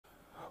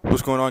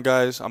What's going on,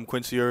 guys? I'm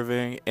Quincy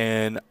Irving,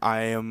 and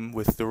I am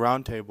with the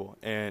Roundtable,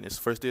 and it's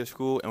first day of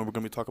school, and we're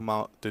going to be talking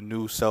about the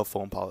new cell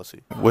phone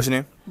policy. What's your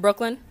name?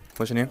 Brooklyn.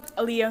 What's your name?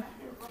 Aaliyah.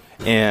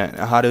 And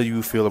how do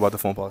you feel about the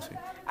phone policy?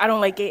 I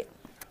don't like it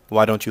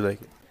Why don't you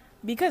like it?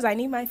 because I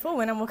need my phone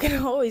when I'm working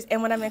always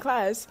and when I'm in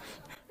class.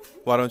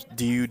 Why don't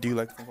do you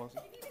like the phone policy?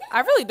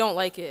 I really don't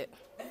like it.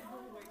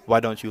 Why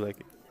don't you like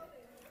it?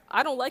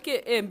 I don't like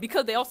it, and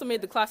because they also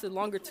made the classes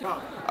longer too.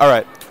 All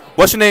right.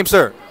 What's your name,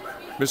 sir?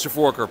 Mr.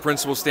 Forker,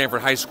 Principal,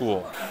 Stanford High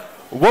School.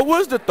 What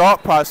was the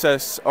thought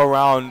process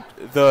around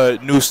the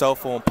new cell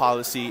phone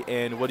policy,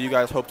 and what do you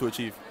guys hope to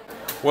achieve?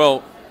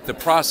 Well, the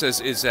process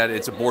is that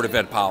it's a Board of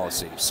Ed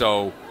policy.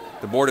 So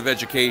the Board of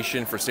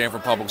Education for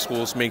Stanford Public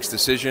Schools makes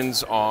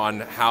decisions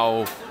on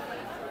how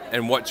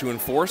and what to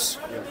enforce.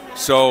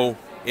 So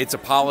it's a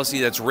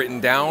policy that's written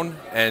down,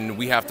 and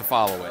we have to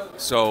follow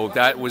it. So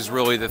that was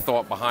really the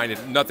thought behind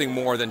it, nothing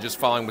more than just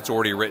following what's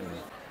already written.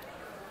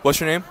 What's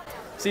your name?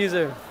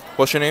 Caesar.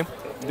 What's your name?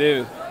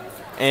 Dude,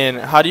 And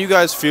how do you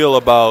guys feel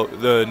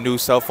about the new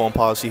cell phone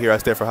policy here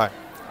at Stanford High?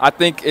 I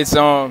think it's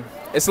a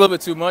little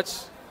bit too much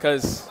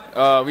because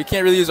we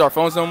can't really use our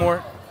phones no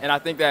more, and I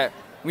think that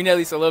we need at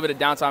least a little bit of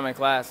downtime in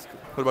class.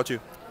 What about you?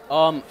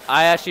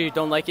 I actually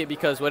don't like it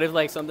because what if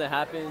like something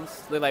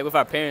happens like with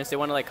our parents, they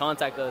want to like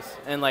contact us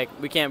and like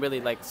we can't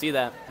really like see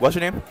that. What's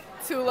your name?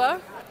 Tula.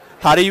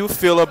 How do you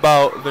feel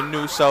about the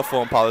new cell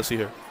phone policy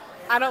here?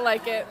 I don't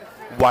like it.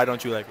 Why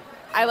don't you like it?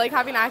 I like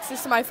having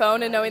access to my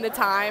phone and knowing the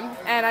time,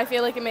 and I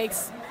feel like it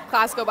makes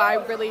class go by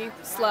really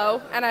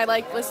slow, and I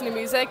like listening to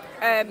music,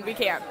 and we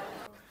can't.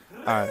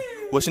 All right.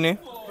 What's your name?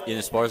 In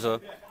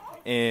Esparza.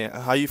 And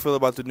how you feel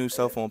about the new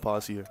cell phone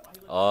policy here?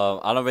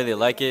 I don't really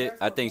like it.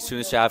 I think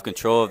students should have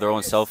control of their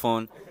own cell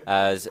phone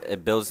as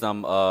it builds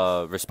them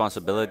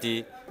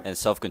responsibility and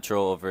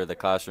self-control over the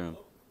classroom.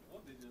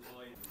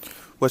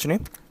 What's your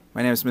name?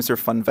 My name is Mr.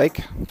 Van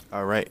Wyk.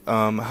 All right.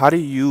 How do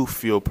you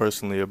feel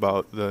personally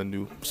about the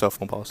new cell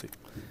phone policy?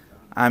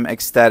 I'm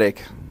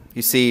ecstatic.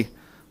 You see,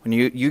 when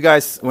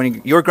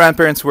your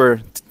grandparents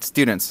were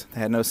students,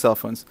 they had no cell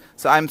phones.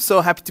 So I'm so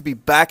happy to be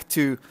back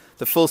to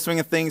the full swing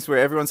of things where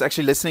everyone's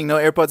actually listening, no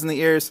AirPods in the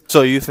ears.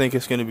 So you think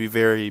it's going to be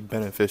very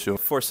beneficial?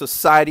 For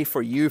society,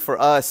 for you, for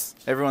us,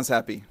 everyone's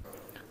happy.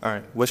 All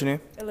right. What's your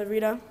name?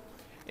 Elarita.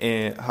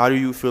 And how do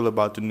you feel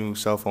about the new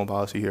cell phone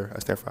policy here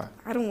at Stanford High?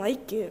 I don't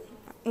like it.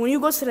 When you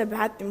go to the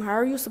bathroom, how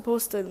are you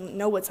supposed to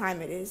know what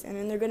time it is? And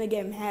then they're going to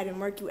get mad and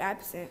mark you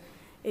absent.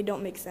 It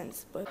don't make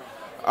sense. But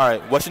All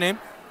right. What's your name?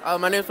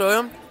 My name's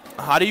William.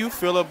 How do you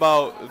feel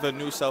about the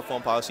new cell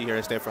phone policy here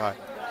at Stanford High?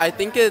 I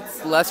think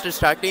it's less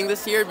distracting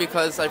this year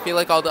because I feel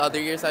like all the other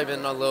years I've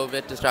been a little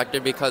bit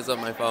distracted because of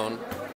my phone.